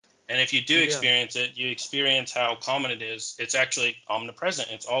And if you do Yeah. experience it, you experience how common it is. It's actually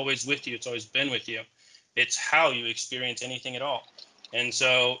omnipresent. It's always with you. It's always been with you. It's how you experience anything at all. And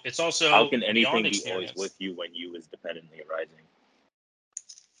so it's also How can anything beyond be always experience. with you when you is dependently arising?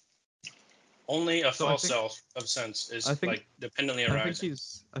 Only a So I false think- self of sense is I think- like dependently I arising.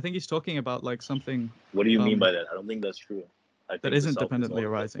 think he's talking about like something What do you mean by that? I don't think that's true. I think that the isn't self is dependently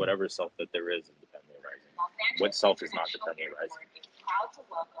always- arising. Whatever self that there is dependently arising. What self is not dependently arising?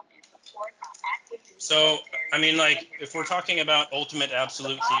 So, I mean, like, if we're talking about ultimate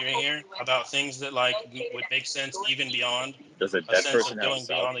absolute theory here, about things that, like, would make sense even beyond Does a a dead sense person of have a going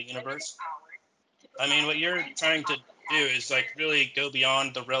self? beyond the universe, I mean, what you're trying to do is, like, really go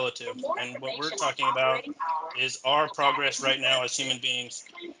beyond the relative. And what we're talking about is our progress right now as human beings.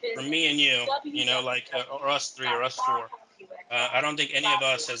 For me and you know, like, or us three or us four. I don't think any of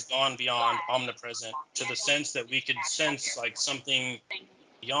us has gone beyond omnipresent to the sense that we could sense, like, something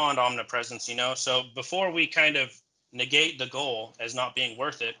beyond omnipresence, you know? So before we kind of negate the goal as not being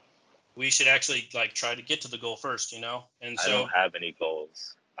worth it, we should actually, like, try to get to the goal first, you know? And I so don't have any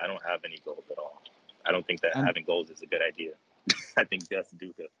goals. I don't have any goals at all. I don't think that And- having goals is a good idea. I think that's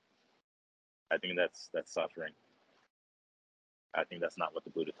dukkha. I think that's suffering. I think that's not what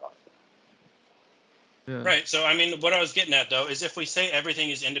the Buddha taught. Yeah. right. So, I mean, what I was getting at, though, is if we say everything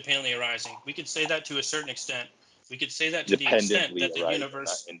is independently arising, we could say that to a certain extent. We could say that to the extent Dependently that the arising,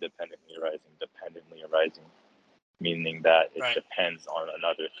 universe... not independently arising. Dependently arising, meaning that it Right. depends on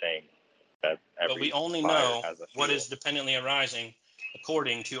another thing. That every But we only fire know has a what fuel. is dependently arising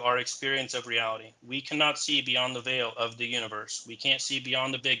according to our experience of reality. We cannot see beyond the veil of the universe. We can't see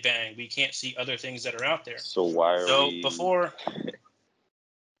beyond the Big Bang. We can't see other things that are out there. So why are So we? before...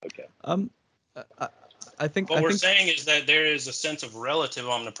 Okay. I think What I we're think saying is that there is a sense of relative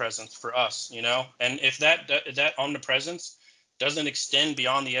omnipresence for us, you know? And if that omnipresence doesn't extend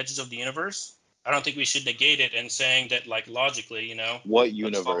beyond the edges of the universe, I don't think we should negate it and saying that, like, logically, you know, What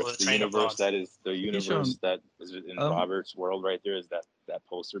let's follow universe? The train of universe thought. that is the universe that is in Um, Robert's world right there is that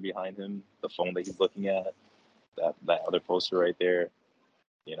poster behind him, the phone that he's looking at, that other poster right there,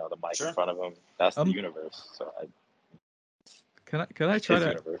 you know, the mic Sure. in front of him. That's the Um, universe. So can I try his to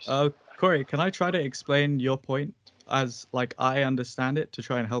universe. Corey, can I try to explain your point as like I understand it to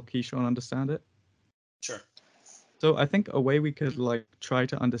try and help Keyshawn understand it? Sure. So I think a way we could like try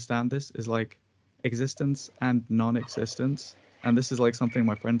to understand this is like existence and non-existence. And this is like something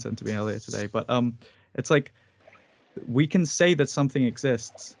my friend sent to me earlier today. But it's like we can say that something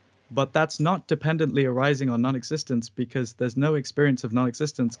exists, but that's not dependently arising on non-existence because there's no experience of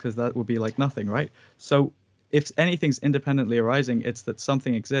non-existence because that would be like nothing, right? So if anything's independently arising, it's that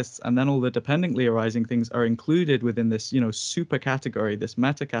something exists, and then all the dependently arising things are included within this, you know, super category, this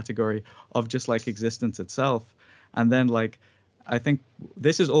meta category of just like existence itself. And then like I think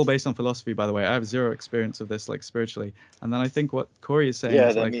this is all based on philosophy, by the way. I have zero experience of this like spiritually. And then I think what Corey is saying Yeah,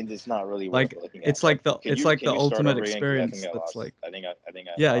 is that like means it's not really like worth looking at. it's like the Can it's you- like can the you start ultimate over again? 'Cause I think experience I that's lost. like I think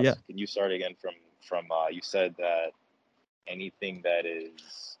I Yeah, lost. yeah. Can you start again from you said that anything that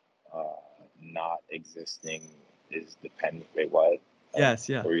is not existing is dependent. Wait, what? Yes,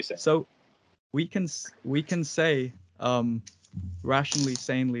 yeah. What were you saying? So we can say rationally,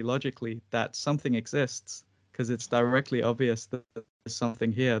 sanely, logically that something exists because it's directly obvious that there's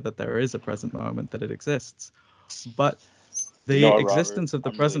something here, that there is a present moment, that it exists. But the You know what, existence Robert? of the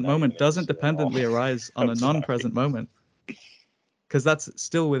I'm really present not moment even gonna doesn't answer that at all. dependently arise on I'm a sorry. non-present moment. Because that's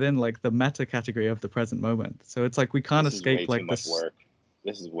still within like the meta category of the present moment. So it's like we can't This is way escape too like much this. work.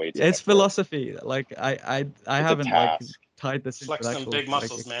 This is way too It's much work. philosophy. Like I a haven't like task. tied this into Flex them actual big like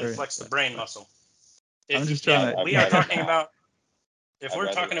muscles, man. experience. Flex the but- brain muscle. I'm If just trying to. we are I'd rather talking not. about... If I'd we're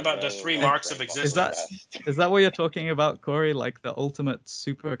rather- talking I'd about the rather three let marks brain of muscle Is that existence... rest. is that what you're talking about, Corey? Like the ultimate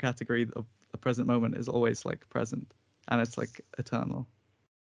super category of the present moment is always like present, and it's like eternal.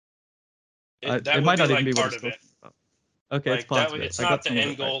 that It would might be not even like be what part it's of it. talking about. Okay, it's Like part that, of it. it's I not got the some of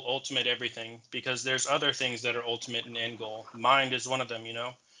end it right. goal, ultimate everything, because there's other things that are ultimate and end goal. Mind is one of them, you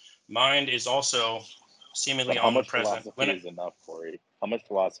know. Mind is also seemingly But how much omnipresent. philosophy is enough, Corey? How much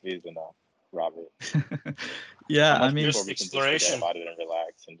philosophy is enough, Robert? Yeah, How much I mean, before we can just forget exploration. about it and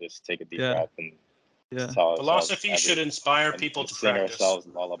relax and just take a deep Yeah. breath and yeah. tell ourselves Philosophy should inspire and people to sing practice, ourselves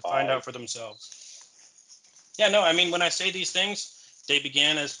to lullabies. find out for themselves. Yeah, no, I mean, when I say these things, they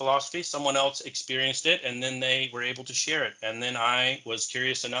began as philosophy. Someone else experienced it, and then they were able to share it. And then I was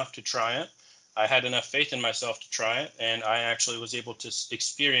curious enough to try it. I had enough faith in myself to try it, and I actually was able to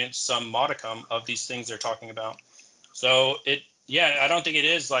experience some modicum of these things they're talking about. So I don't think it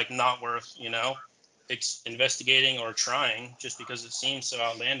is like not worth, you know, investigating or trying just because it seems so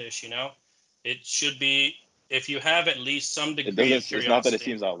outlandish, you know. It should be if you have at least some It degree of doesn't. curiosity. It's not that it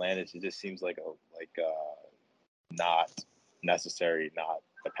seems outlandish. It just seems like not necessary, not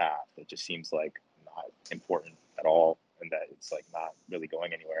the path. It just seems like not important at all, and that it's like not really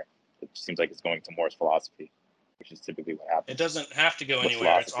going anywhere. It seems like it's going to Moore's philosophy, which is typically what happens. It doesn't have to go What's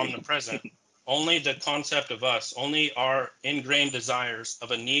anywhere. It's philosophy? omnipresent. Only the concept of us, only our ingrained desires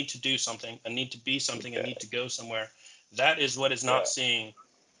of a need to do something, a need to be something, a need to go somewhere. That is what is not seeing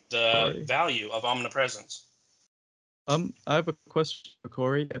the Corey. value of omnipresence. I have a question for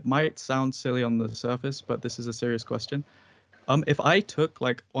Corey. It might sound silly on the surface, but this is a serious question. If I took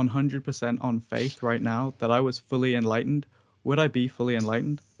like 100% on faith right now that I was fully enlightened, would I be fully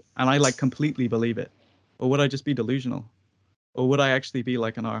enlightened? And I like completely believe it, or would I just be delusional? Or would I actually be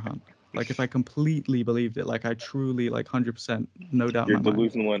like an arhat? Like if I completely believed it, like I truly like 100%, no doubt You're in my mind.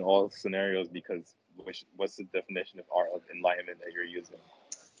 delusional in all scenarios because what's the definition of enlightenment that you're using?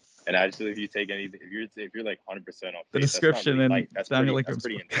 And actually, if you take anything, if you're like 100% on faith, The description that's not really in light. Daniel That's Ingram's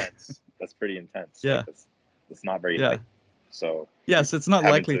pretty book. intense. That's pretty intense. Yeah. Like, that's not very Yeah. light. So Yes, it's not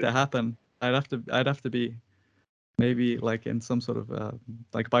having likely to happen. I'd have to be maybe like in some sort of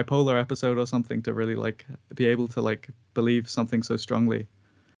like bipolar episode or something to really like be able to like believe something so strongly.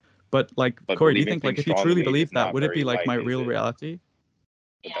 But like But Corey, do you believing think like things if you truly strongly believe is that, not would it be very like my light, is real it? reality?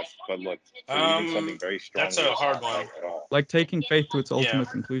 But look, believing something very strongly That's a is hard not one. light at all. Like taking faith to its Yeah. ultimate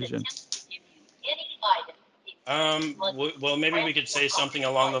conclusion. Well, maybe we could say something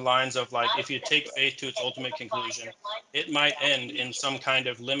along the lines of like, if you take faith to its ultimate conclusion, it might end in some kind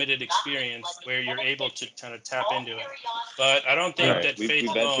of limited experience where you're able to kind of tap into it. But I don't think Right. that We've faith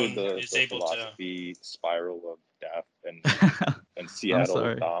entered alone is the able to. philosophy spiral of death and I'm Seattle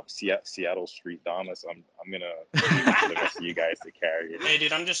sorry. Seattle Street Dama. So I'm gonna leave it to the rest of you guys to carry it. Hey,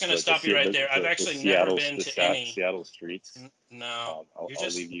 dude, I'm just gonna stop you right there. I've actually never been to any. Seattle streets. No, I'll you're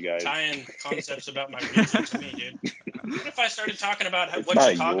just leave you guys. tying concepts about my region to me, dude. What if I started talking about It's what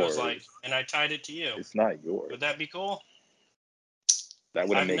not Chicago's yours. like and I tied it to you? It's not yours. Would that be cool? That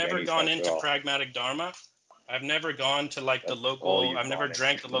wouldn't I've make never any gone sense into at all. pragmatic dharma. I've never gone to like the That's all local. you've I've never gone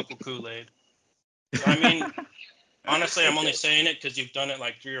drank the into. local Kool-Aid. So I mean, honestly, I'm only Okay. saying it because you've done it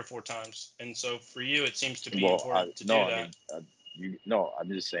like 3 or 4 times, and so for you, it seems to be Well, important to no, do I that. mean, I'm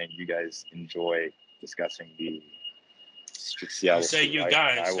just saying you guys enjoy discussing the You Seattle say Street you life, and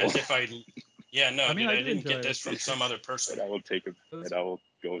I guys will, as if I. Yeah, no, I mean, dude, I I do didn't enjoy get this it. from some other person. and I will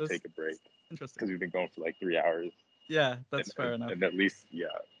go That's take a break interesting. because we've been going for like 3 hours. Yeah, that's fair enough. And at least, yeah,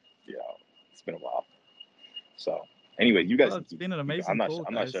 it's been a while. So anyway, you guys. Well, it's been an amazing call,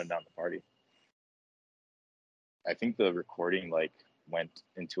 I'm not guys. shutting down the party. I think the recording like went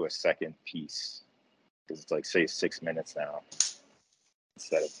into a second piece because it's like say 6 minutes now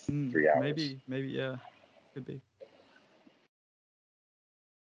instead of 3 hours. Maybe, yeah, could be.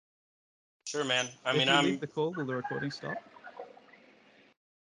 Sure, man. I If mean, you leave the call, will the recording stop?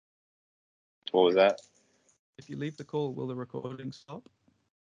 What was that? If you leave the call, will the recording stop?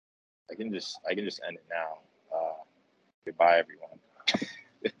 I can just end it now. Goodbye, everyone.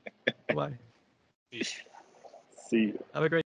 Bye. Peace. See you. Have a great